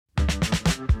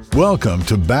Welcome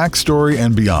to Backstory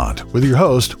and Beyond with your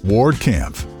host, Ward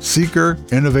Kampf, seeker,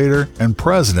 innovator, and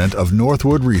president of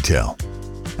Northwood Retail.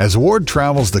 As Ward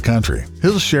travels the country,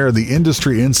 he'll share the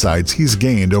industry insights he's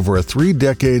gained over a 3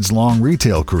 decades-long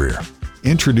retail career,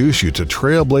 introduce you to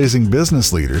trailblazing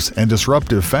business leaders and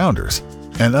disruptive founders,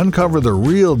 and uncover the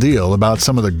real deal about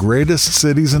some of the greatest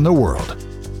cities in the world.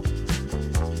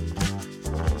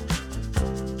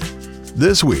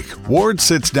 This week, Ward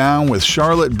sits down with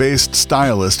Charlotte-based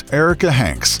stylist Erica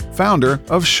Hanks, founder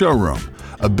of Showroom,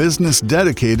 a business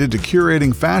dedicated to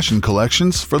curating fashion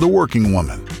collections for the working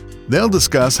woman. They'll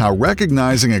discuss how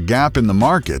recognizing a gap in the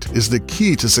market is the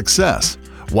key to success,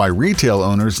 why retail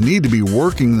owners need to be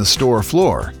working the store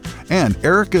floor, and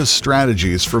Erica's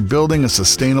strategies for building a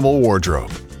sustainable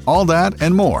wardrobe. All that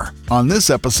and more on this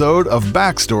episode of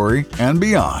Backstory and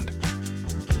Beyond.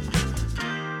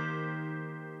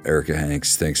 Erica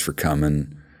Hanks, thanks for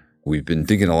coming. We've been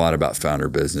thinking a lot about founder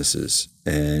businesses,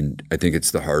 and I think it's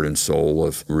the heart and soul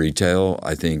of retail.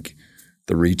 I think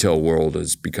the retail world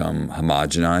has become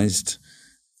homogenized,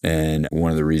 and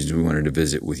one of the reasons we wanted to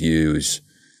visit with you is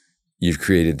you've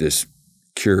created this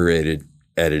curated,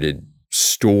 edited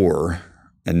store,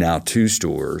 and now 2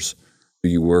 stores.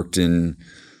 You worked in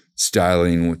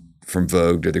styling from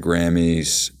Vogue to the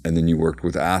Grammys, and then you worked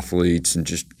with athletes, and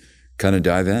just kind of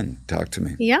dive in. Talk to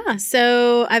me. Yeah.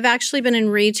 So I've actually been in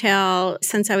retail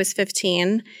since I was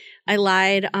 15. I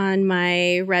lied on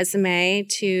my resume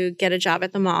to get a job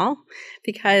at the mall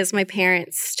because my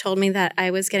parents told me that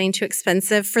I was getting too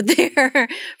expensive for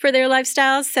their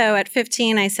lifestyle. So at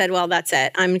 15, I said, well, that's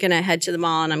it. I'm going to head to the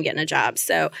mall and I'm getting a job.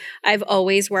 So I've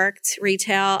always worked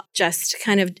retail, just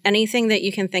kind of anything that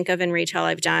you can think of in retail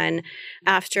I've done.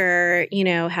 After,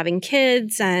 having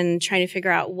kids and trying to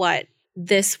figure out what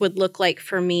this would look like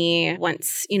for me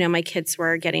once, my kids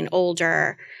were getting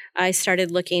older, I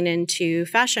started looking into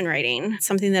fashion writing,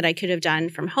 something that I could have done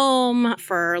from home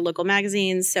for local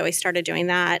magazines. So I started doing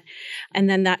that. And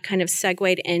then that kind of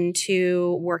segued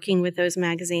into working with those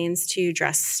magazines to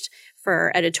dress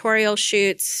for editorial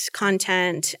shoots,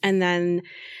 content, and then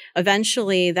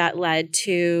eventually that led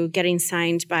to getting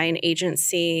signed by an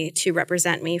agency to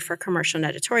represent me for commercial and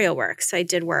editorial work. So I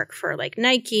did work for like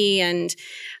Nike, and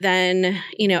then,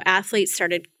 athletes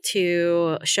started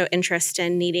to show interest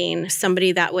in needing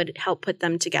somebody that would help put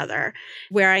them together.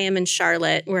 Where I am in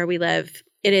Charlotte, where we live,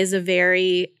 it is a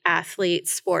very athlete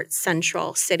sports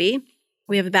central city.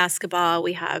 We have basketball,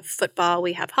 we have football,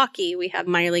 we have hockey, we have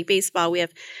minor league baseball, we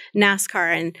have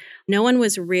NASCAR, and no one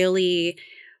was really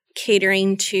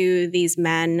catering to these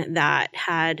men that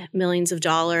had millions of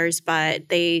dollars, but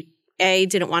they, A,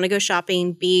 didn't want to go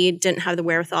shopping, B, didn't have the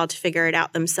wherewithal to figure it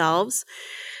out themselves.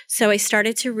 So I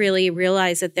started to really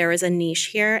realize that there was a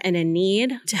niche here and a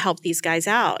need to help these guys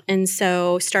out. And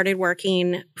so started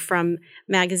working from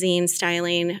magazine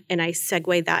styling, and I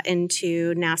segued that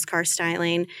into NASCAR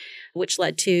styling, which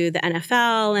led to the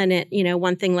NFL. And it,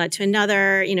 one thing led to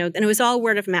another, and it was all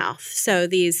word of mouth. So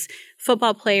these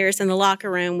football players in the locker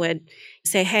room would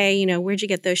say, hey, where'd you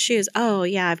get those shoes? Oh,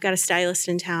 yeah, I've got a stylist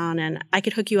in town and I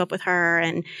could hook you up with her.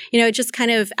 And, it just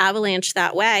kind of avalanched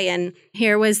that way. And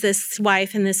here was this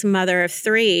wife and this mother of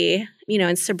 3,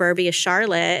 in suburbia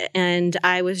Charlotte. And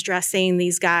I was dressing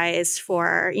these guys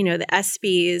for, the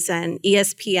ESPYs and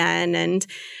ESPN and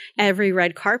every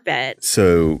red carpet.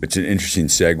 So it's an interesting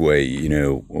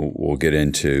segue. We'll get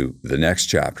into the next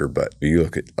chapter, but you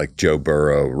look at like Joe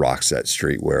Burrow rocks that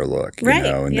streetwear look, right,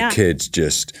 and the kids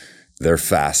just, they're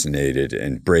fascinated.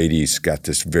 And Brady's got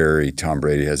this Tom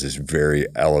Brady has this very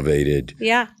elevated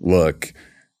look.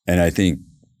 And I think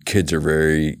kids are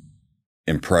very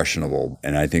impressionable,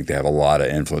 and I think they have a lot of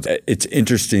influence. It's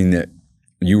interesting that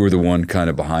you were the one kind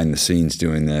of behind the scenes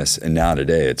doing this, and now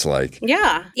today it's like...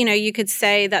 Yeah. You could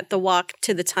say that the walk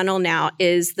to the tunnel now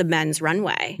is the men's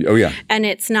runway. Oh, yeah. And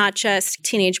it's not just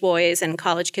teenage boys and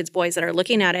college kids, boys that are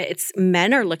looking at it. It's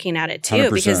men are looking at it too,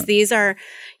 100%. because these are,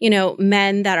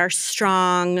 men that are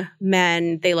strong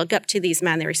men. They look up to these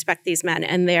men. They respect these men,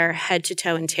 and they're head to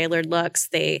toe in tailored looks.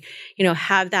 They,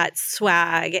 have that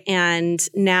swag. And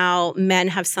now men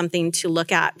have something to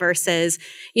look at versus,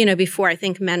 before I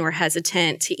think men were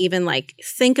hesitant to even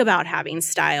think about having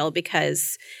style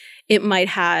because it might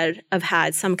have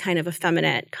had some kind of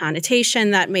effeminate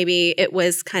connotation that maybe it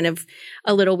was kind of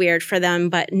a little weird for them.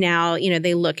 But now,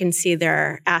 they look and see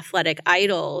their athletic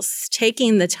idols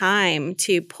taking the time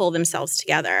to pull themselves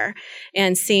together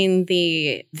and seeing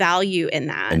the value in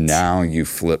that. And now you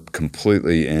flip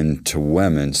completely into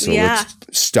women. So let's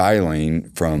styling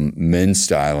from men's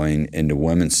styling into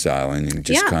women's styling, and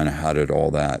just kind of how did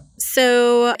all that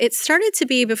So it started to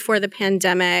be before the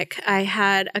pandemic. I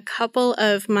had a couple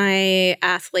of my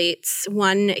athletes.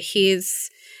 One, he's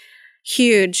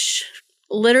huge,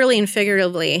 literally and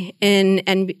figuratively in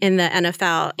the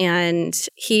NFL. And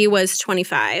he was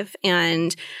 25.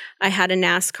 And I had a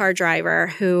NASCAR driver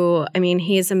who, I mean,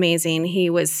 he's amazing.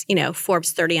 He was,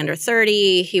 Forbes 30 under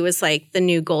 30. He was like the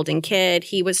new golden kid.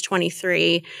 He was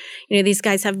 23. These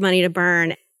guys have money to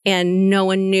burn. And no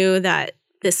one knew that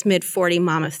this mid-40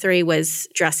 mom of three was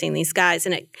dressing these guys.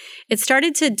 And it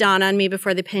started to dawn on me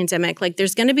before the pandemic, like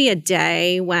there's going to be a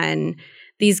day when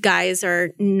these guys are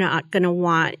not going to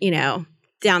want,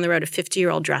 down the road a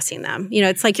 50-year-old dressing them.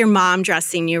 It's like your mom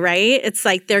dressing you, right? It's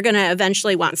like they're going to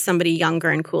eventually want somebody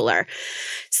younger and cooler.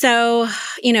 So,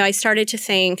 I started to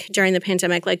think during the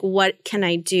pandemic, like what can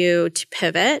I do to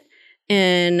pivot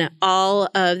in all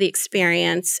of the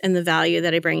experience and the value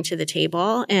that I bring to the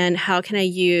table? And how can I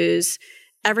use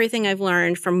everything I've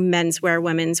learned from menswear,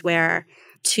 women's wear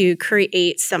to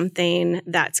create something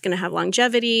that's going to have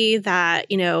longevity that,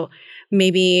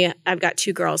 maybe I've got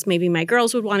two girls, maybe my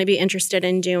girls would want to be interested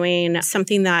in doing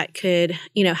something that could,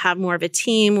 have more of a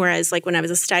team. Whereas like when I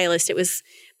was a stylist, it was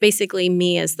basically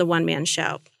me as the one-man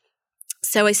show.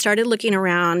 So I started looking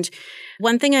around.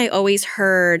 One thing I always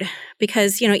heard,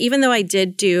 because, even though I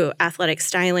did do athletic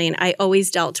styling, I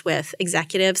always dealt with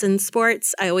executives in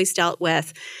sports. I always dealt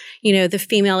with, the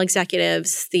female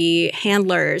executives, the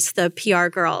handlers, the PR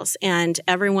girls, and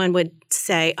everyone would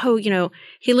say, oh,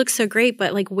 he looks so great,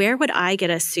 but like, where would I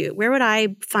get a suit? Where would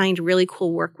I find really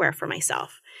cool workwear for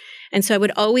myself? And so I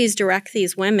would always direct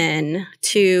these women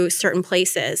to certain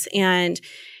places. And,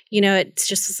 it's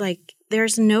just like,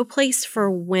 there's no place for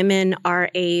women our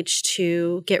age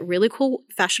to get really cool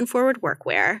fashion-forward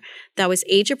workwear that was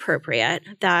age-appropriate,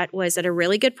 that was at a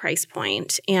really good price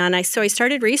point. And so I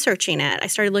started researching it. I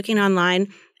started looking online,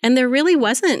 and there really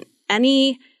wasn't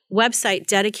any website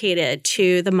dedicated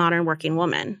to the modern working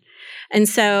woman. And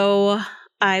so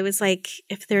I was like,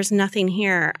 if there's nothing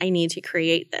here, I need to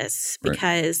create this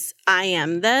because I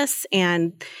am this.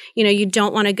 And, you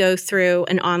don't want to go through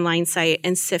an online site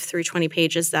and sift through 20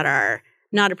 pages that are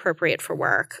not appropriate for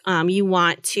work. You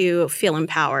want to feel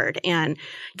empowered. And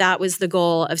that was the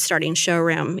goal of starting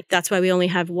Showroom. That's why we only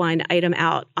have one item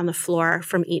out on the floor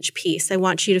from each piece. I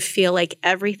want you to feel like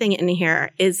everything in here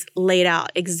is laid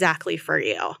out exactly for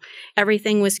you.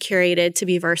 Everything was curated to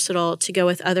be versatile, to go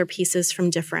with other pieces from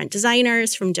different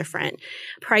designers, from different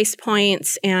price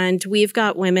points. And we've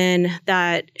got women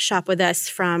that shop with us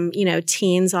from,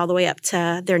 teens all the way up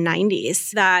to their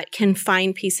 90s that can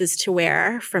find pieces to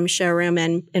wear from Showroom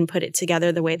and put it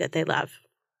together the way that they love.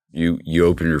 You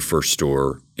opened your first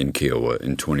store in Kiawah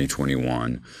in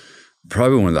 2021.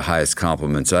 Probably one of the highest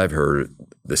compliments I've heard,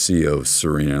 the CEO of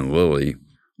Serena and Lily,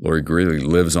 Lori Greeley,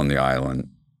 lives on the island,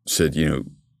 said,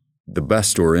 the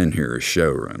best store in here is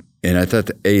Showroom. And I thought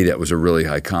that was a really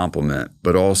high compliment,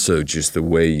 but also just the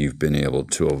way you've been able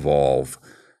to evolve.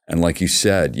 And like you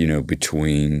said,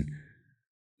 between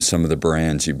some of the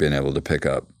brands you've been able to pick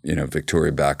up,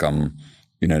 Victoria Beckham,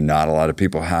 not a lot of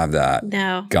people have that.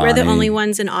 No, Ghani. We're the only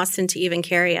ones in Austin to even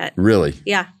carry it. Really?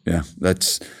 Yeah. Yeah.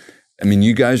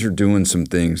 You guys are doing some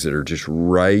things that are just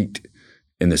right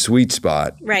in the sweet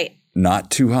spot. Right.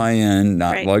 Not too high end,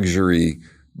 not luxury,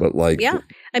 but like. Yeah.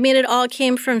 It all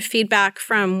came from feedback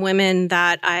from women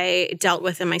that I dealt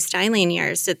with in my styling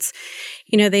years. It's,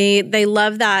 they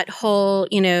love that whole,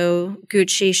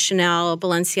 Gucci, Chanel,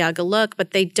 Balenciaga look,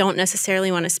 but they don't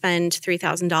necessarily want to spend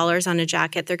 $3,000 on a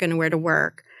jacket they're going to wear to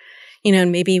work,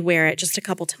 and maybe wear it just a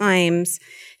couple times.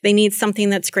 They need something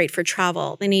that's great for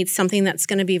travel. They need something that's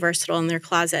going to be versatile in their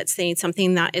closets. They need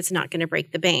something that is not going to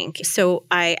break the bank. So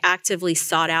I actively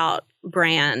sought out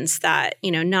brands that,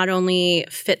 not only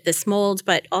fit this mold,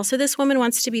 but also this woman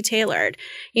wants to be tailored.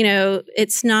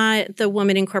 It's not the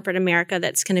woman in corporate America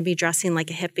that's going to be dressing like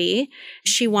a hippie.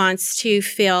 She wants to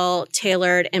feel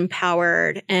tailored,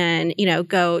 empowered, and,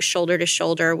 go shoulder to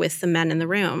shoulder with the men in the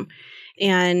room.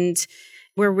 And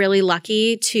we're really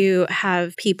lucky to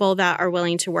have people that are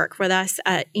willing to work with us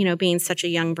at, being such a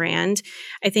young brand.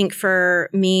 I think for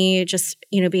me, just,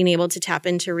 being able to tap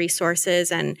into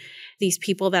resources and these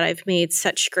people that I've made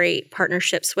such great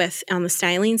partnerships with on the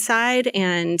styling side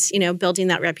and, building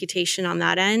that reputation on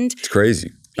that end. It's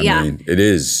crazy. I mean, it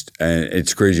is. And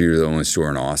it's crazy you're the only store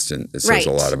in Austin. It says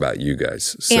a lot about you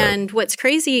guys. So. And what's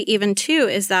crazy even too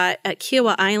is that at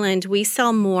Kiawah Island, we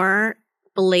sell more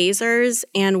blazers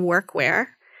and workwear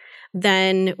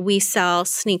than we sell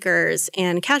sneakers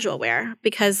and casual wear,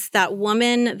 because that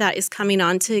woman that is coming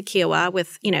on to Kiawah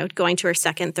with, going to her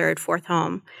second, third, fourth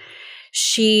home,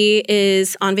 She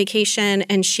is on vacation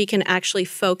and she can actually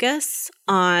focus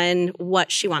on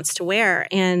what she wants to wear.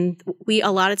 And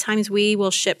a lot of times we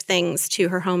will ship things to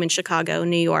her home in Chicago,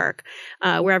 New York,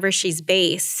 wherever she's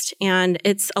based. And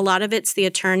a lot of it's the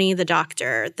attorney, the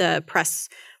doctor, the press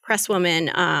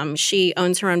woman. She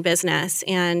owns her own business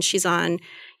and she's on,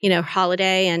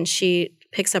 holiday, and she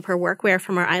picks up her workwear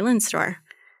from our island store.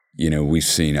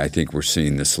 I think we're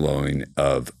seeing the slowing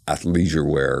of athleisure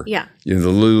wear. Yeah. The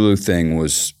Lulu thing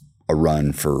was a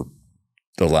run for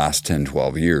the last 10,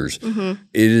 12 years. Mm-hmm.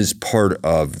 It is part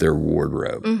of their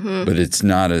wardrobe, but it's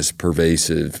not as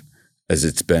pervasive as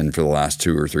it's been for the last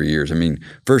 2 or 3 years. I mean,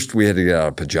 first we had to get out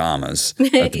of pajamas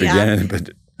at the beginning of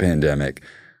the pandemic,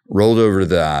 rolled over to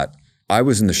that. I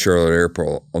was in the Charlotte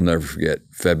airport, I'll never forget,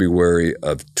 February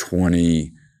of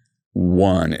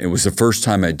 21. It was the first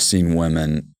time I'd seen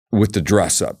women with the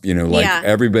dress up,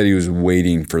 everybody was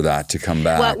waiting for that to come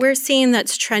back. What we're seeing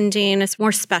that's trending is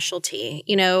more specialty.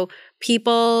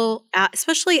 People,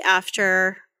 especially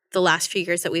after the last few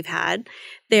years that we've had,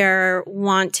 they're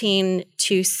wanting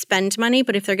to spend money,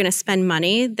 but if they're going to spend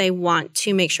money, they want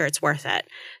to make sure it's worth it.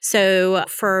 So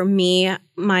for me,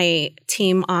 my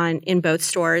team in both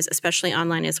stores, especially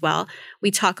online as well,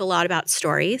 we talk a lot about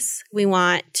stories. We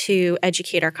want to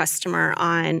educate our customer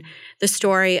on the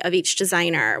story of each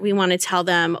designer. We want to tell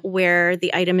them where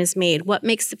the item is made, what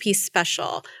makes the piece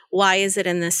special, why is it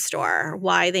in this store,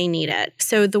 why they need it.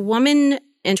 So the woman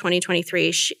in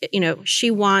 2023,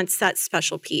 she wants that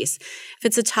special piece. If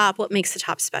it's a top, what makes the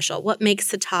top special? What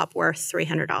makes the top worth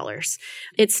 $300?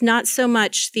 It's not so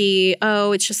much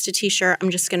it's just a t-shirt, I'm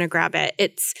just going to grab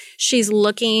it. She's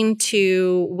looking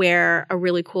to wear a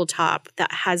really cool top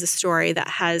that has a story, that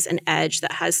has an edge,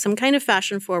 that has some kind of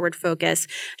fashion-forward focus.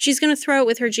 She's going to throw it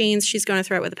with her jeans. She's going to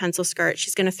throw it with a pencil skirt.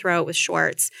 She's going to throw it with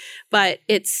shorts. But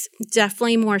it's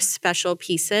definitely more special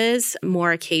pieces,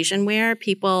 more occasion wear.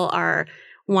 People are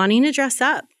wanting to dress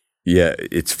up. Yeah,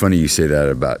 it's funny you say that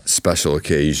about special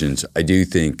occasions. I do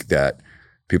think that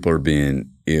people are being,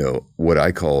 what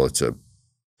I call it's a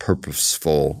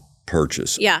purposeful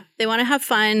purchase. Yeah, they want to have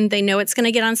fun. They know it's going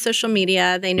to get on social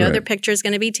media. They know their picture is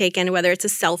going to be taken, whether it's a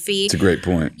selfie. It's a great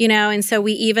point. And so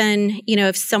we even,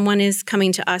 if someone is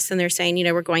coming to us and they're saying,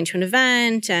 we're going to an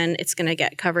event and it's going to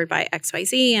get covered by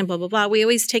XYZ and blah, blah, blah, we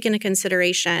always take into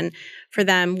consideration for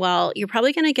them, well, you're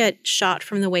probably going to get shot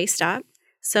from the waist up.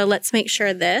 So let's make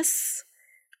sure this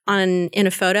in a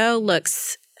photo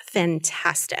looks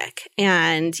fantastic.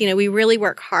 And, we really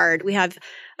work hard. We have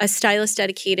a stylist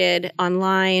dedicated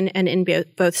online and in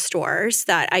both stores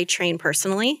that I train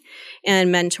personally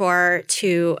and mentor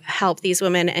to help these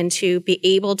women and to be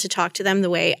able to talk to them the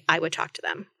way I would talk to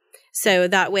them. So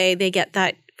that way they get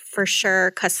that for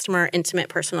sure customer intimate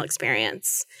personal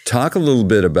experience. Talk a little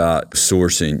bit about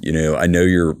sourcing. I know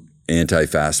you're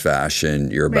anti-fast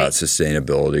fashion, you're about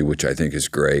sustainability, which I think is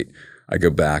great. I go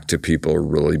back to people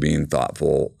really being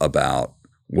thoughtful about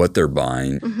what they're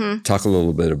buying. Mm-hmm. Talk a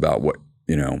little bit about what,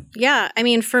 Yeah. I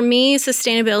mean, for me,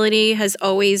 sustainability has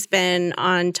always been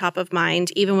on top of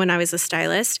mind. Even when I was a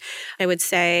stylist, I would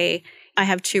say I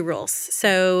have 2 rules.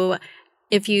 So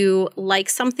if you like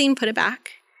something, put it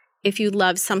back. If you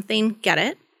love something, get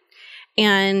it.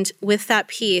 And with that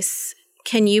piece,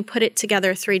 can you put it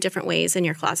together 3 different ways in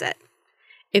your closet?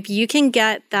 If you can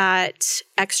get that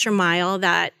extra mile,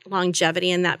 that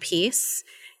longevity in that piece,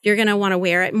 you're going to want to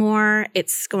wear it more.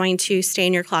 It's going to stay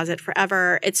in your closet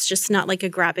forever. It's just not like a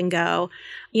grab and go.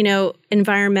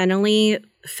 Environmentally,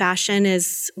 fashion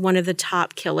is one of the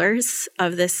top killers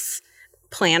of this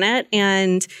planet.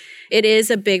 And it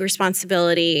is a big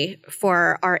responsibility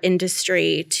for our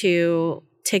industry to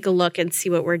take a look and see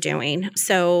what we're doing.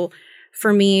 So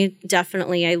for me,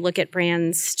 definitely, I look at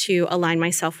brands to align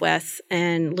myself with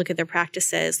and look at their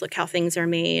practices, look how things are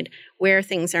made, where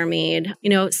things are made.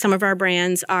 Some of our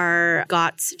brands are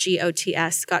GOTS,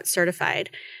 G-O-T-S, GOTS certified.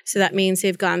 So that means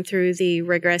they've gone through the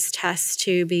rigorous tests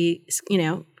to be,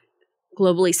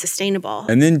 globally sustainable.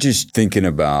 And then just thinking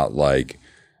about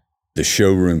the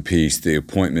showroom piece, the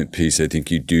appointment piece, I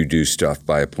think you do stuff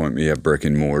by appointment. You have brick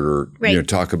and mortar. Right.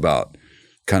 Talk about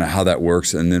kind of how that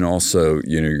works. And then also,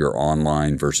 your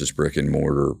online versus brick and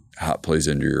mortar, how it plays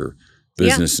into your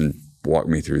business and walk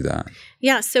me through that.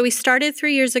 Yeah. So we started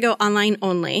 3 years ago online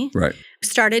only. Right.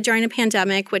 Started during a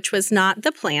pandemic, which was not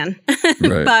the plan,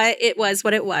 right. but it was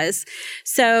what it was.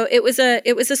 So it was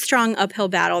a strong uphill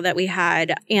battle that we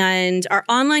had. And our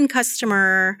online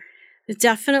customer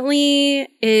definitely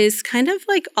is kind of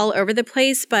all over the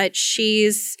place, but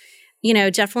she's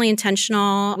definitely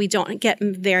intentional. We don't get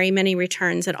very many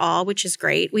returns at all, which is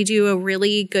great. We do a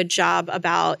really good job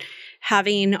about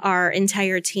having our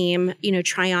entire team,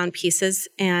 try on pieces,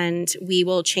 and we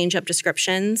will change up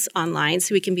descriptions online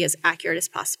so we can be as accurate as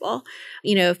possible.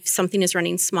 If something is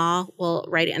running small, we'll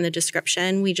write it in the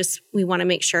description. We want to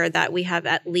make sure that we have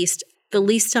at least the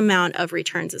least amount of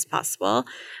returns as possible.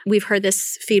 We've heard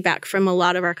this feedback from a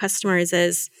lot of our customers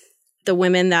is the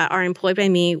women that are employed by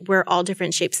me, we're all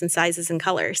different shapes and sizes and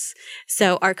colors.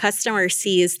 So our customer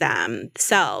sees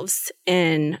themselves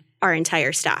in our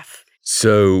entire staff.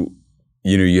 So,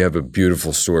 you have a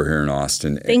beautiful store here in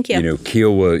Austin. Thank you.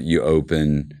 Kiowa, you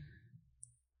opened,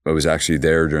 I was actually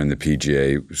there during the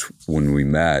PGA when we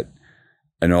met.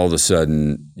 And all of a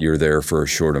sudden, you're there for a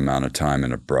short amount of time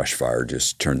and a brush fire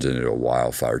just turns into a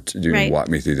wildfire. Walk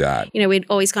me through that. We'd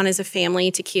always gone as a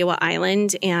family to Kiowa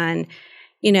Island, and,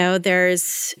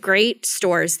 there's great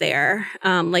stores there,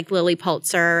 like Lily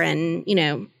Pulitzer and,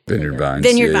 Vineyard Vines.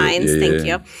 Vineyard Vines, thank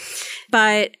you.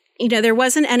 But, there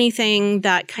wasn't anything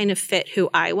that kind of fit who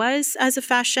I was as a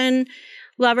fashion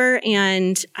lover.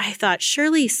 And I thought,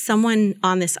 surely someone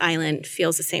on this island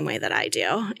feels the same way that I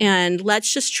do. And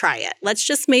let's just try it. Let's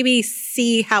just maybe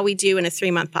see how we do in a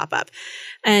 3-month pop-up.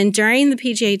 And during the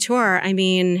PGA Tour,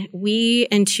 we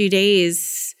in 2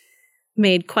 days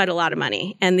made quite a lot of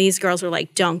money. And these girls were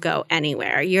like, don't go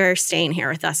anywhere. You're staying here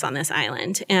with us on this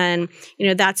island. And,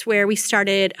 that's where we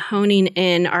started honing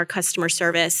in our customer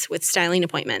service with styling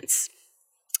appointments.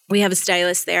 We have a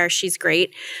stylist there. She's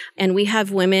great. And we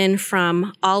have women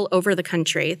from all over the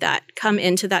country that come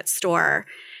into that store.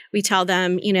 We tell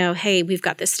them, hey, we've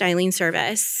got this styling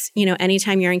service.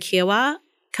 Anytime you're in Kiowa,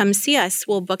 come see us.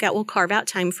 We'll carve out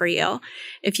time for you.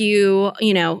 If you,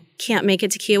 can't make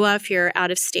it to Kiowa, if you're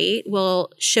out of state, we'll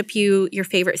ship you your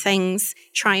favorite things,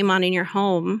 try them on in your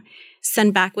home,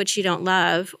 send back what you don't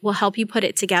love. We'll help you put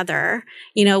it together.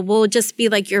 We'll just be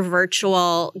like your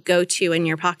virtual go-to in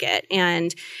your pocket.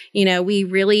 And, we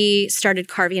really started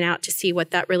carving out to see what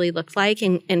that really looked like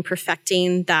and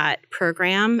perfecting that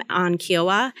program on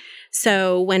Kiowa.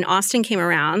 So when Austin came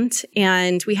around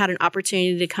and we had an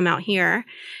opportunity to come out here,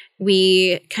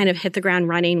 we kind of hit the ground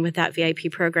running with that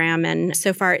VIP program. And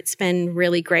so far it's been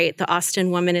really great. The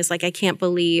Austin woman is like, I can't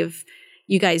believe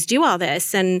you guys do all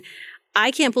this. And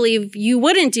I can't believe you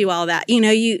wouldn't do all that.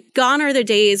 Gone are the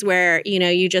days where,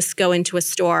 you just go into a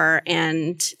store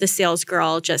and the sales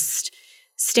girl just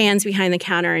stands behind the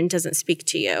counter and doesn't speak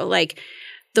to you. Like,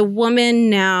 the woman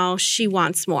now, she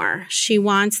wants more. She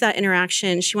wants that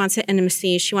interaction. She wants that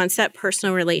intimacy. She wants that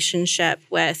personal relationship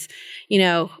with,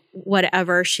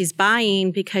 whatever she's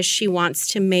buying, because she wants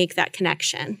to make that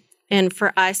connection. And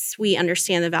for us, we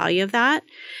understand the value of that,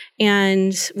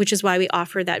 and which is why we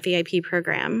offer that VIP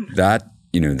program. That's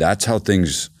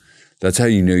how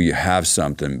you have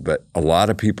something. But a lot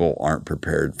of people aren't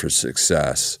prepared for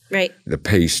success. Right. The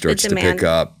pace starts to pick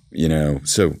up,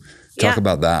 so talk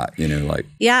about that,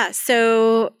 Yeah.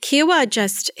 So Kiowa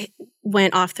just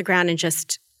went off the ground and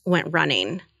just went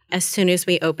running as soon as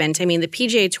we opened. The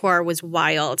PGA Tour was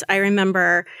wild. I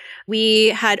remember we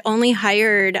had only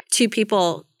hired 2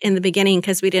 people in the beginning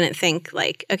because we didn't think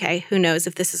okay, who knows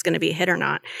if this is going to be a hit or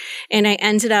not. And I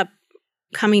ended up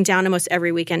coming down almost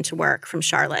every weekend to work from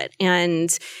Charlotte.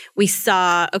 And we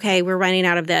saw, okay, we're running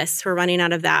out of this, we're running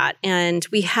out of that. And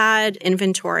we had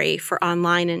inventory for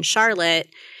online in Charlotte.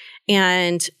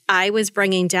 And I was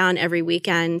bringing down every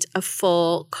weekend a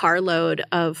full carload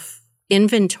of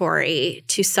inventory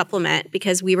to supplement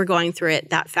because we were going through it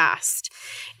that fast.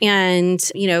 And,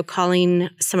 calling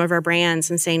some of our brands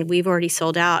and saying, we've already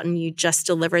sold out and you just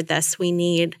delivered this, we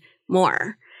need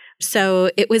more. So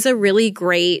it was a really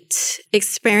great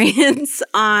experience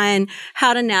on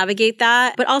how to navigate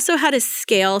that, but also how to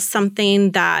scale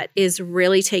something that is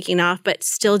really taking off, but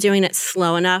still doing it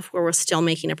slow enough where we're still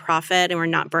making a profit and we're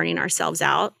not burning ourselves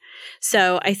out.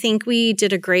 So I think we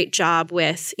did a great job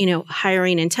with,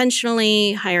 hiring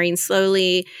intentionally, hiring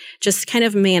slowly, just kind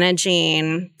of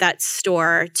managing that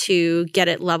store to get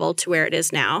it level to where it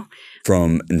is now.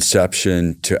 From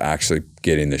inception to actually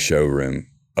getting the showroom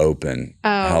open,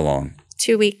 how long?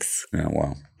 2 weeks. Yeah,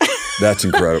 wow. That's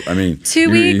incredible.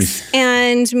 2 weeks,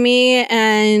 and me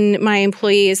and my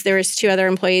employees, there was 2 other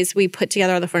employees, we put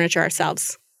together all the furniture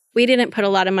ourselves. We didn't put a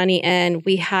lot of money in.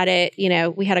 We had it,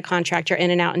 we had a contractor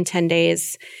in and out in 10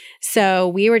 days. So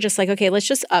we were just like, okay, let's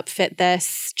just upfit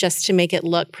this just to make it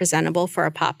look presentable for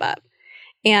a pop-up.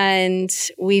 And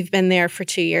we've been there for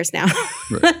 2 years now,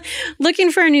 right. Looking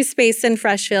for a new space in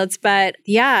Freshfields. But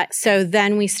yeah, so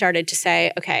then we started to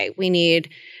say, okay, we need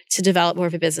to develop more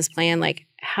of a business plan. Like,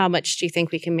 how much do you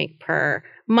think we can make per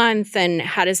month? And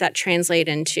how does that translate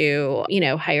into,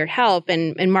 hired help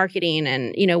and marketing?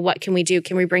 And, what can we do?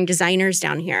 Can we bring designers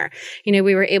down here?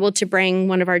 We were able to bring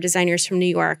one of our designers from New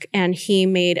York, and he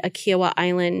made a Kiowa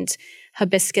Island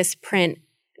hibiscus print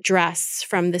dress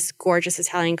from this gorgeous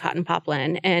Italian cotton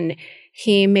poplin. And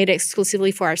he made it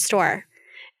exclusively for our store.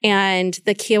 And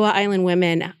the Kiowa Island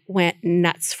women went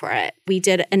nuts for it. We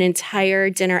did an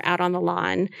entire dinner out on the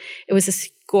lawn. It was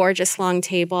this gorgeous long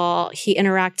table. He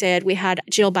interacted. We had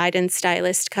Jill Biden's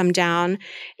stylist come down,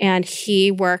 and he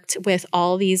worked with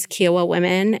all these Kiowa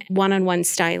women, one-on-one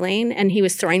styling, and he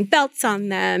was throwing belts on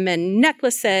them and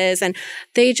necklaces, and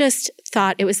they just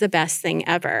thought it was the best thing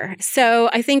ever. So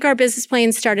I think our business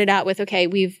plan started out with, okay,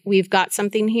 we've got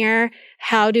something here.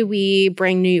 How do we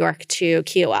bring New York to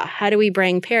Kiowa? How do we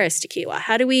bring Paris to Kiowa?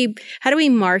 How do we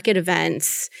market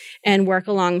events and work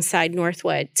alongside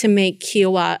Northwood to make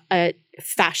Kiowa a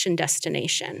fashion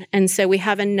destination? And so we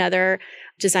have another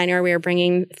designer we are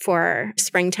bringing for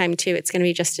springtime too. It's going to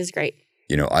be just as great.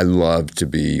 I love to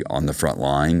be on the front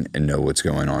line and know what's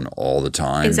going on all the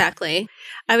time. Exactly.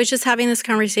 I was just having this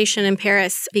conversation in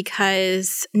Paris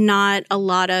because not a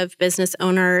lot of business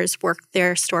owners work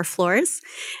their store floors.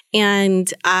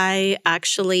 And I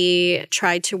actually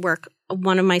tried to work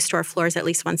one of my store floors at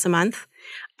least once a month.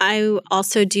 I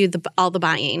also do all the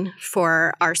buying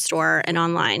for our store and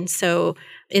online. So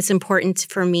it's important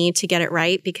for me to get it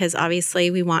right because obviously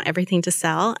we want everything to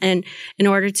sell. And in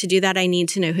order to do that, I need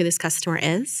to know who this customer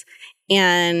is.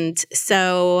 And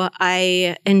so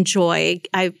I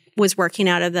was working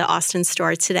out of the Austin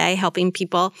store today, helping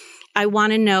people. I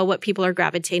want to know what people are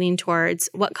gravitating towards.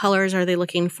 What colors are they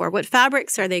looking for? What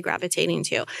fabrics are they gravitating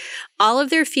to? All of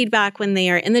their feedback when they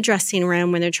are in the dressing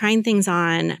room, when they're trying things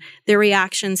on, their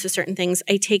reactions to certain things,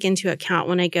 I take into account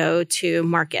when I go to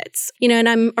markets. And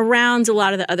I'm around a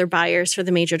lot of the other buyers for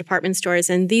the major department stores.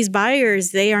 And these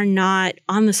buyers, they are not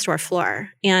on the store floor.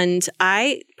 And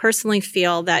I personally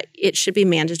feel that it should be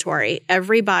mandatory.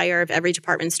 Every buyer of every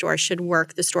department store should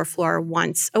work the store floor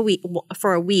once a week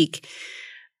for a week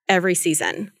every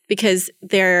season, because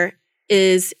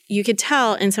you could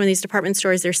tell in some of these department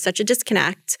stores, there's such a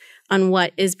disconnect on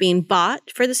what is being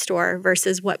bought for the store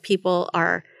versus what people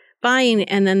are buying.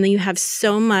 And then you have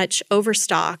so much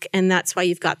overstock. And that's why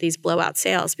you've got these blowout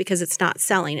sales, because it's not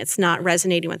selling. It's not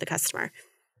resonating with the customer.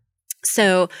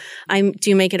 So I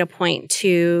do make it a point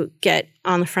to get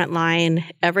on the front line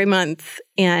every month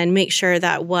and make sure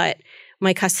that what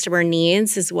my customer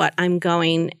needs is what I'm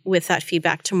going with that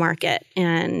feedback to market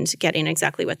and getting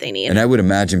exactly what they need. And I would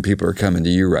imagine people are coming to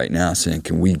you right now saying,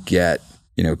 can we get,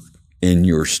 in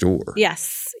your store?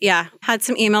 Yes. Yeah. Had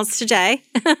some emails today.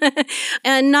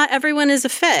 And not everyone is a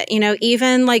fit.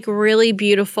 Even like really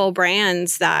beautiful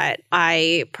brands that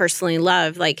I personally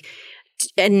love,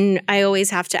 and I always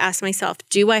have to ask myself,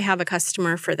 do I have a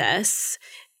customer for this?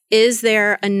 Is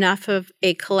there enough of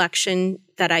a collection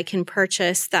that I can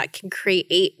purchase that can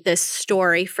create this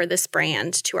story for this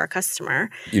brand to our customer?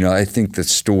 I think the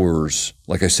stores,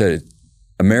 like I said,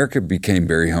 America became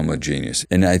very homogeneous.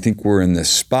 And I think we're in this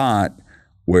spot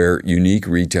where unique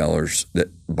retailers that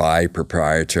buy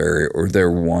proprietary, or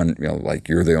they're one, like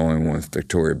you're the only one with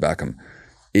Victoria Beckham,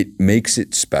 it makes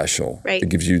it special. Right. It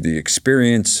gives you the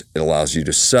experience. It allows you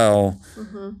to sell,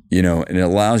 and it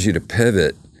allows you to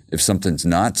pivot. If something's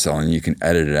not selling, you can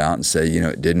edit it out and say,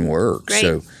 it didn't work. Right.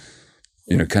 So,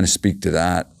 kind of speak to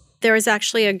that. There was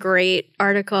actually a great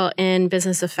article in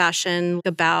Business of Fashion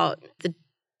about the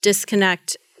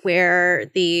disconnect where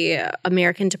the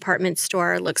American department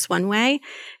store looks one way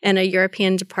and a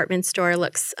European department store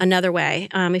looks another way.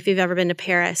 If you've ever been to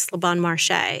Paris, Le Bon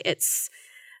Marché, it's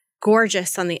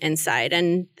gorgeous on the inside,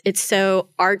 and it's so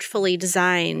artfully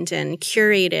designed and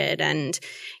curated and,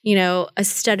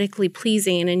 aesthetically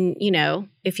pleasing. And,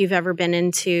 if you've ever been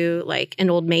into like an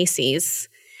old Macy's,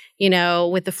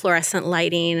 with the fluorescent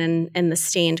lighting and the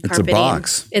stained carpeting.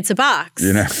 It's a box.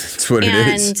 It's what it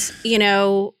is.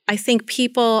 And, I think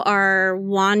people are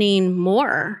wanting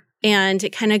more, and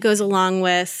it kind of goes along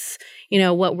with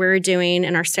what we're doing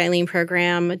in our styling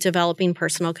program, developing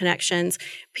personal connections.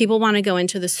 People want to go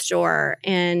into the store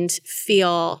and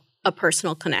feel a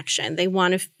personal connection. They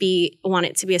want it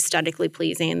to be aesthetically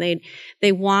pleasing.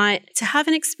 They want to have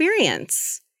an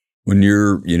experience. When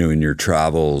you're, in your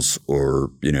travels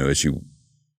or, as you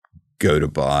go to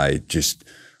buy, just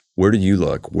where do you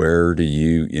look? Where do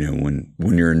you,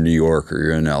 when you're in New York or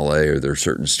you're in LA, or there are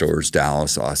certain stores,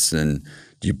 Dallas, Austin,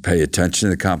 do you pay attention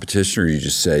to the competition, or you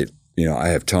just say, I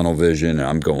have tunnel vision and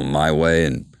I'm going my way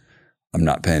and I'm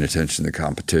not paying attention to the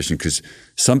competition? Because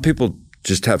some people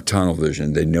just have tunnel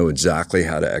vision. They know exactly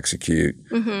how to execute.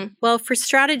 Mm-hmm. Well, for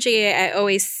strategy,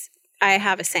 I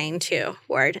have a saying too,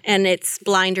 Ward, and it's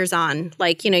blinders on.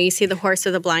 Like, you see the horse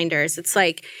with the blinders. It's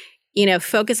like,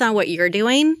 focus on what you're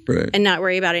doing and not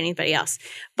worry about anybody else.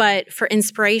 But for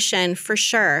inspiration, for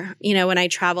sure, when I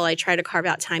travel, I try to carve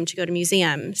out time to go to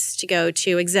museums, to go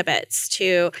to exhibits,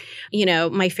 to,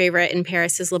 my favorite in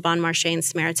Paris is Le Bon Marché and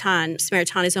Samaritan.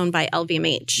 Samaritan is owned by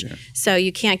LVMH. Yeah. So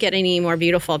you can't get any more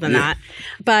beautiful than that.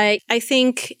 But I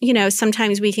think,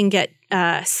 sometimes we can get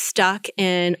stuck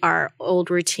in our old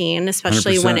routine,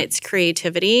 especially 100%. When it's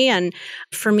creativity. And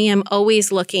for me, I'm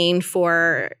always looking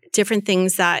for different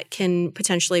things that can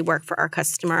potentially work for our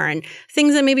customer and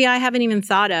things that maybe I haven't even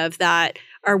thought of that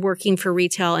are working for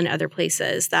retail in other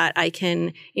places that I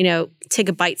can, take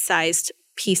a bite-sized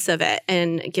piece of it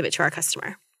and give it to our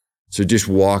customer. So just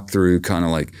walk through kind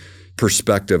of like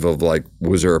perspective of like,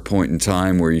 was there a point in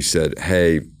time where you said,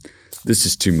 hey, this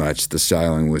is too much. The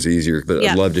styling was easier, but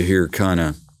I'd love to hear kind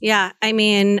of. Yeah. I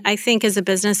mean, I think as a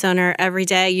business owner, every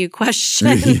day you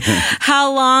question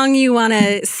how long you want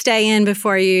to stay in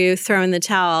before you throw in the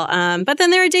towel. But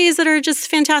then there are days that are just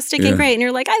fantastic and great. And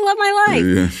you're like, I love my life.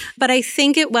 Yeah. But I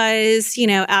think it was,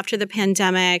 after the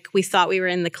pandemic, we thought we were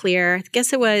in the clear. I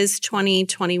guess it was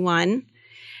 2021.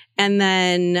 And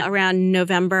then around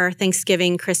November,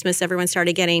 Thanksgiving, Christmas, everyone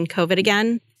started getting COVID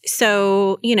again.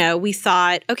 So, we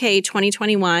thought, okay,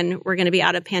 2021, we're going to be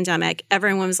out of pandemic.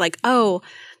 Everyone was like, oh,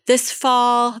 this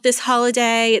fall, this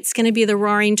holiday, it's going to be the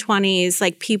roaring 20s.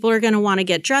 Like people are going to want to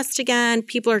get dressed again.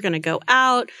 People are going to go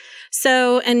out.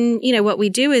 So, and what we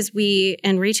do is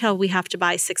in retail, we have to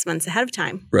buy 6 months ahead of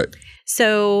time. Right.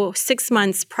 So 6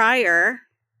 months prior,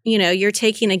 you're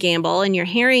taking a gamble and you're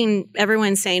hearing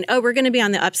everyone saying, oh, we're going to be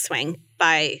on the upswing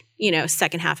by,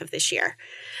 second half of this year.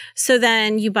 So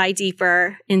then you buy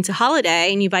deeper into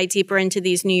holiday and you buy deeper into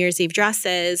these New Year's Eve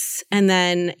dresses. And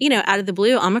then, out of the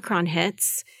blue, Omicron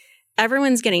hits.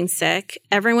 Everyone's getting sick.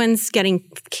 Everyone's getting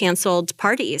canceled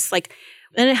parties.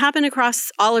 And it happened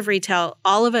across all of retail.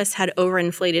 All of us had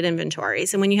overinflated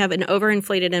inventories. And when you have an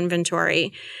overinflated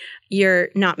inventory, you're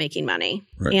not making money.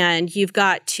 Right. And you've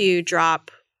got to drop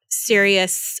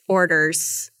serious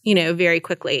orders, very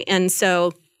quickly. And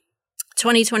so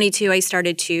 2022, I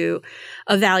started to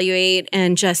evaluate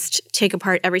and just take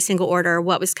apart every single order,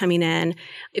 what was coming in.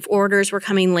 If orders were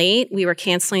coming late, we were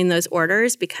canceling those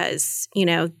orders because,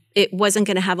 it wasn't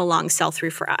going to have a long sell-through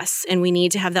for us. And we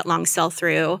need to have that long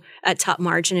sell-through at top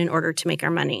margin in order to make our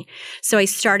money. So I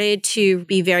started to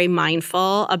be very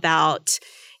mindful about,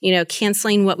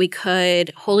 canceling what we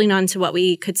could, holding on to what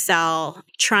we could sell,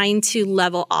 trying to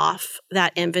level off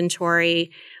that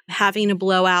inventory, having a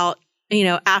blowout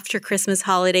after Christmas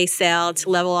holiday sale to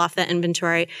level off that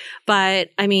inventory. But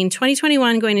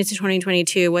 2021 going into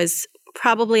 2022 was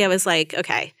probably, I was like,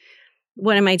 okay,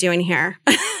 what am I doing here?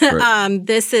 Right.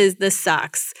 This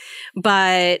sucks.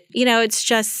 But, it's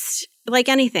just like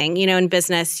anything, in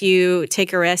business, you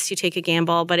take a risk, you take a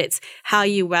gamble, but it's how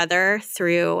you weather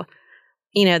through,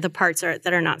 the parts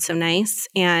that are not so nice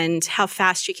and how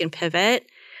fast you can pivot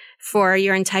for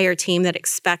your entire team that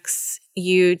expects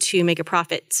you to make a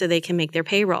profit so they can make their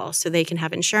payroll, so they can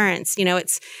have insurance.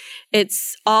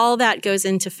 It's all that goes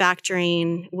into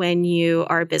factoring when you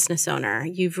are a business owner.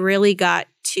 You've really got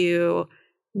to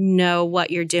know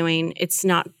what you're doing. It's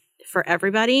not for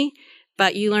everybody,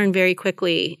 but you learn very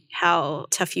quickly how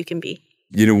tough you can be.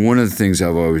 One of the things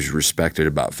I've always respected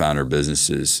about founder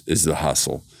businesses is the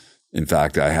hustle. In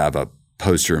fact, I have a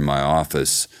poster in my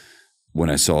office when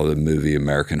I saw the movie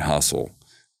American Hustle,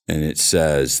 and it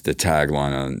says, the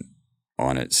tagline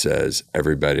on it says,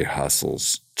 everybody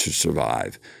hustles to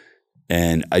survive.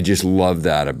 And I just love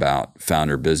that about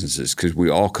founder businesses because we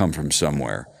all come from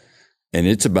somewhere, and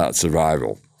it's about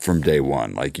survival from day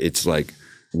one. It's like,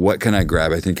 what can I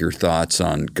grab? I think your thoughts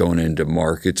on going into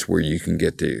markets where you can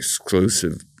get the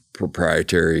exclusive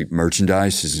proprietary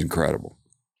merchandise is incredible.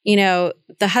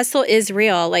 The hustle is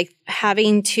real,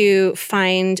 having to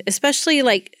find, especially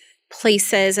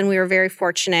places, and we were very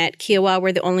fortunate. Kiowa,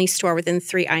 we're the only store within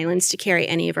 3 islands to carry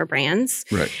any of our brands.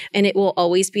 Right. And it will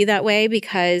always be that way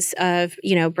because of,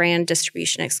 brand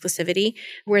distribution exclusivity.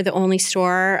 We're the only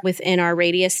store within our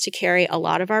radius to carry a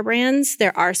lot of our brands.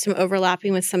 There are some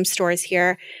overlapping with some stores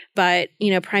here, but,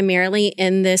 primarily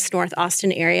in this North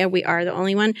Austin area, we are the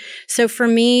only one. So for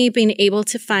me, being able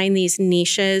to find these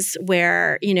niches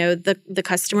where, the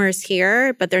customer is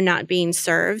here, but they're not being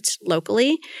served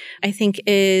locally, I think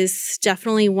is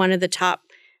definitely one of the top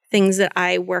things that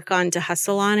I work on to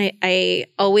hustle on. I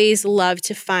always love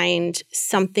to find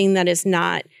something that is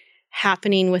not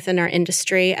happening within our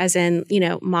industry, as in,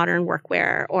 modern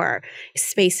workwear or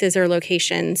spaces or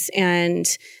locations,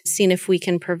 and seeing if we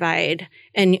can provide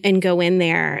and go in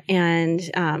there and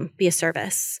be a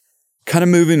service. Kind of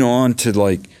moving on to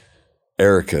like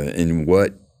Erica and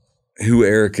who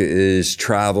Erica is,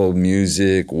 travel,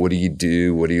 music, what do you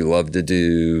do? What do you love to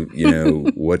do?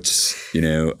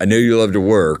 I know you love to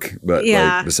work, but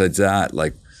like besides that,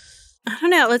 like, I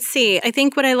don't know. Let's see. I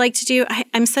think what I like to do,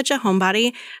 I'm such a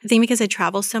homebody. I think because I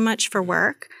travel so much for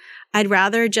work, I'd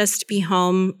rather just be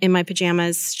home in my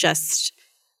pajamas, just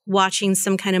watching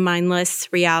some kind of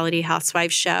mindless reality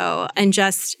housewife show and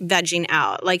just vegging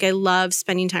out. Like, I love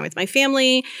spending time with my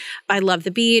family. I love the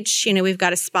beach. We've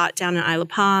got a spot down in Isle of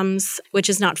Palms, which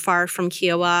is not far from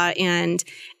Kiowa, and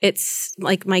it's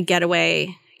like my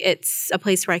getaway. It's a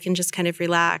place where I can just kind of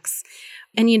relax.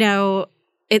 And,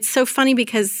 it's so funny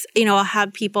because, I'll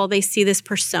have people, they see this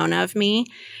persona of me.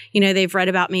 They've read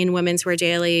about me in Women's Wear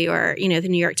Daily or, the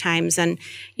New York Times, and,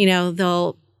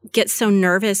 they'll get so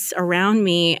nervous around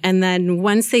me. And then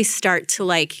once they start to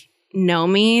like know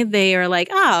me, they are like,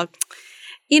 oh,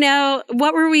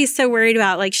 what were we so worried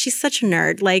about? Like, she's such a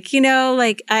nerd.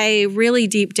 Like, I really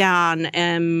deep down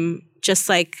am just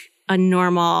like a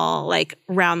normal, like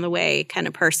round the way kind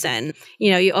of person.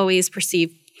 You always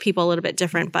perceive people a little bit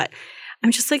different, but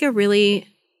I'm just like a really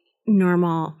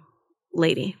normal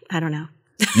lady. I don't know.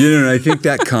 I think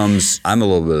that comes, I'm a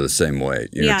little bit of the same way.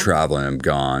 Traveling, I'm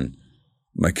gone.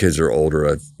 My kids are older.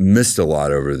 I've missed a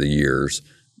lot over the years,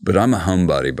 but I'm a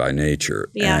homebody by nature.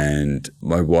 Yeah. And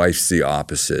my wife's the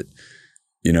opposite.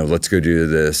 Let's go do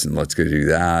this and let's go do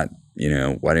that.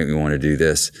 Why don't you want to do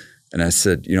this? And I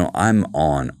said, I'm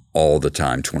on all the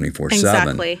time, 24/7.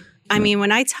 Exactly. I mean,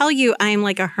 when I tell you I'm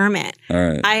like a hermit, all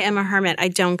right. I am a hermit. I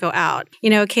don't go out.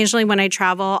 Occasionally when I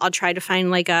travel, I'll try to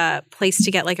find like a place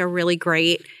to get like a really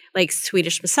great like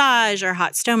Swedish massage or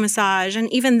hot stone massage.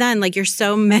 And even then, like, you're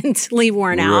so mentally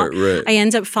worn out. Right. I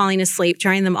end up falling asleep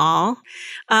during them all.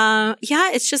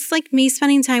 It's just like me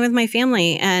spending time with my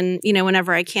family. And,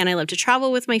 whenever I can, I love to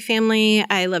travel with my family.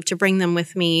 I love to bring them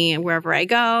with me wherever I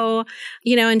go,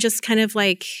 and just kind of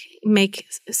like make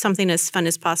something as fun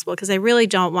as possible, because I really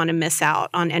don't want to miss out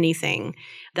on anything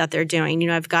that they're doing.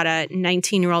 I've got a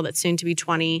 19-year-old that's soon to be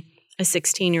 20, a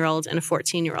 16-year-old, and a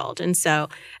 14-year-old. And so,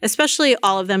 especially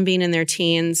all of them being in their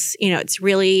teens, it's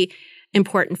really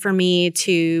important for me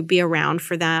to be around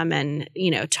for them and,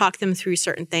 talk them through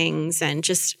certain things and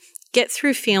just get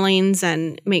through feelings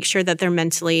and make sure that they're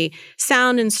mentally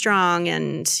sound and strong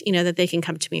and, that they can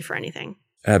come to me for anything.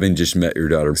 Having just met your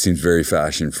daughter, seems very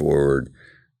fashion forward.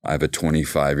 I have a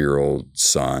 25-year-old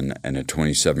son and a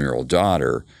 27-year-old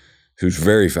daughter who's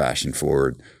very fashion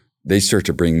forward. They start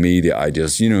to bring me the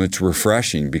ideas. It's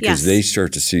refreshing because they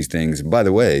start to see things. And by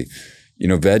the way,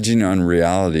 vegging on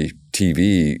reality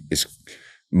TV is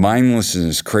mindless and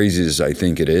as crazy as I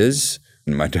think it is.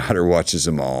 And my daughter watches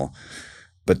them all.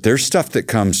 But there's stuff that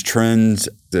comes, trends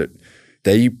that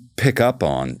they pick up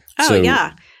on. Oh,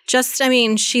 yeah.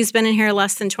 She's been in here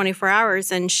less than 24 hours,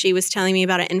 and she was telling me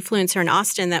about an influencer in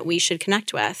Austin that we should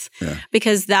connect with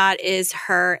because that is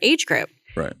her age group.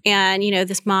 Right. And,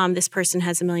 this person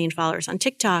has 1 million followers on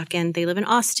TikTok and they live in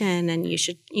Austin and you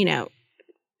should,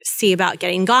 see about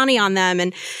getting Ghani on them.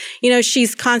 And,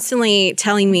 she's constantly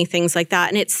telling me things like that.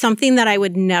 And it's something that I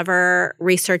would never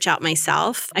research out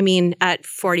myself. At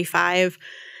 45,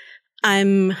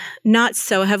 I'm not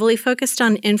so heavily focused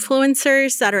on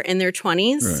influencers that are in their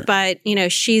 20s, but,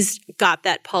 she's got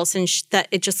that pulse and that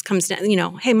it just comes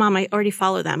down, hey, Mom, I already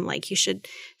follow them. Like, you should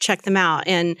check them out.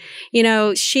 And,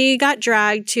 she got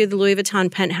dragged to the Louis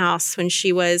Vuitton penthouse when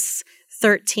she was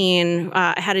 13.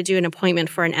 I had to do an appointment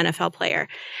for an NFL player.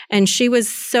 And she was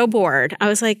so bored. I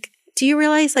was like, do you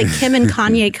realize like Kim and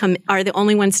Kanye are the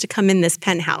only ones to come in this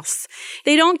penthouse?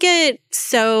 They don't get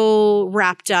so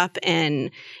wrapped up in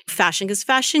fashion because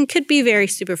fashion could be very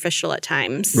superficial at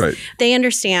times. Right. They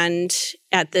understand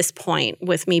at this point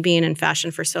with me being in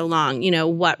fashion for so long,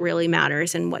 what really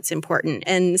matters and what's important.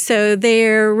 And so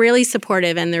they're really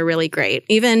supportive and they're really great.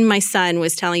 Even my son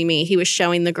was telling me, he was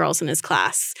showing the girls in his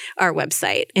class our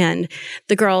website, and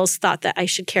the girls thought that I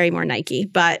should carry more Nike,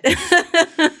 but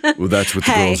well, that's what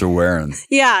the girls are wearing.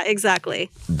 Yeah, exactly.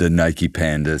 The Nike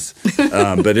Pandas.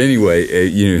 But anyway,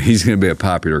 he's going to be a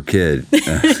popular kid.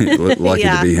 Lucky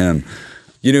to be him.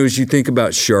 As you think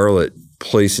about Charlotte,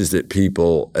 places that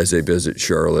people, as they visit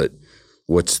Charlotte,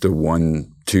 what's the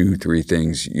 1, 2, 3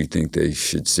 things you think they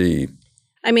should see?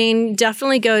 I mean,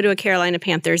 definitely go to a Carolina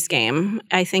Panthers game.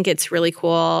 I think it's really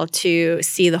cool to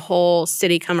see the whole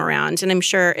city come around. And I'm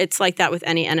sure it's like that with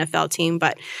any NFL team.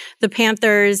 But the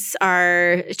Panthers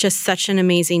are just such an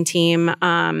amazing team.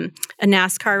 A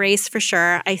NASCAR race for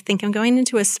sure. I think I'm going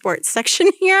into a sports section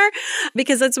here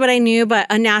because that's what I knew.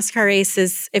 But a NASCAR race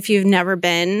is, if you've never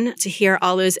been, to hear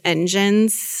all those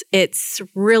engines, it's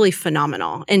really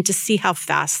phenomenal. And to see how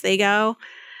fast they go,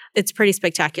 it's pretty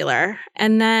spectacular.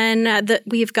 And then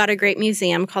we've got a great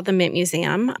museum called the Mint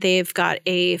Museum. They've got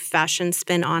a fashion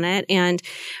spin on it, and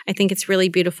I think it's really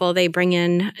beautiful. They bring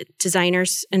in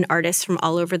designers and artists from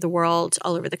all over the world,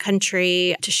 all over the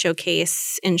country to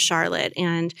showcase in Charlotte.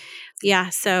 And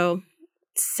yeah, so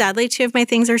sadly, 2 of my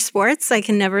things are sports. I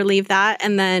can never leave that.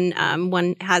 And then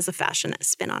one has a fashion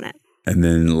spin on it. And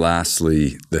then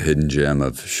lastly, the hidden gem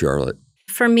of Charlotte.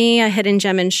 For me, a hidden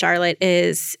gem in Charlotte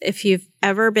is if you've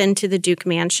ever been to the Duke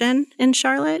Mansion in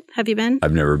Charlotte. Have you been?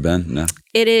 I've never been, no.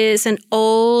 It is an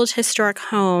old historic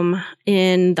home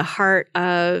in the heart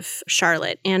of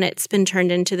Charlotte, and it's been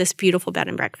turned into this beautiful bed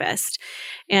and breakfast.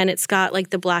 And it's got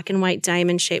like the black and white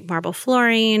diamond-shaped marble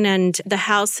flooring, and the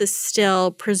house is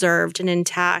still preserved and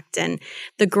intact. And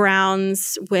the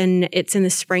grounds, when it's in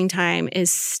the springtime,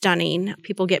 is stunning.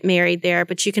 People get married there,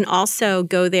 but you can also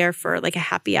go there for like a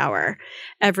happy hour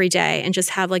every day and just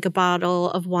have like a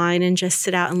bottle of wine and just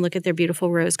sit out and look at their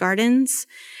beautiful rose gardens.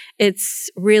 It's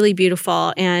really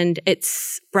beautiful and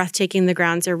it's breathtaking. The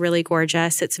grounds are really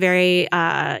gorgeous. It's very,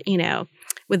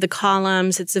 with the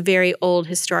columns, it's a very old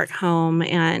historic home,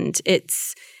 and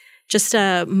it's just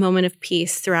a moment of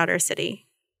peace throughout our city.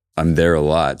 I'm there a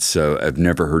lot, so I've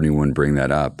never heard anyone bring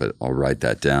that up, but I'll write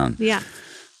that down. Yeah.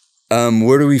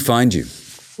 Where do we find you?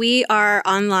 We are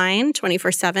online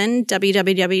 24/7,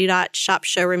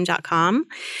 www.shopshowroom.com.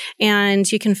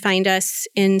 And you can find us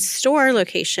in store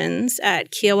locations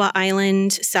at Kiowa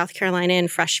Island, South Carolina, and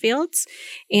Freshfields,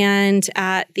 and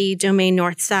at the Domain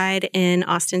Northside in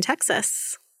Austin,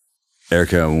 Texas.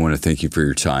 Erica, I want to thank you for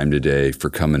your time today,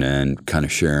 for coming in, kind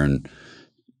of sharing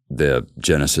the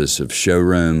genesis of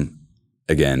Showroom.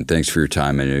 Again, thanks for your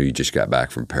time. I know you just got back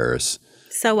from Paris.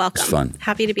 So welcome. It's fun.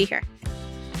 Happy to be here.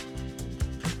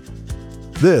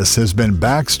 This has been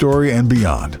Backstory and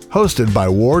Beyond, hosted by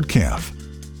Ward Kampf.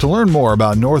 To learn more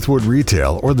about Northwood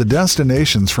Retail or the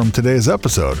destinations from today's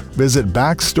episode, visit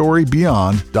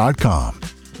backstorybeyond.com.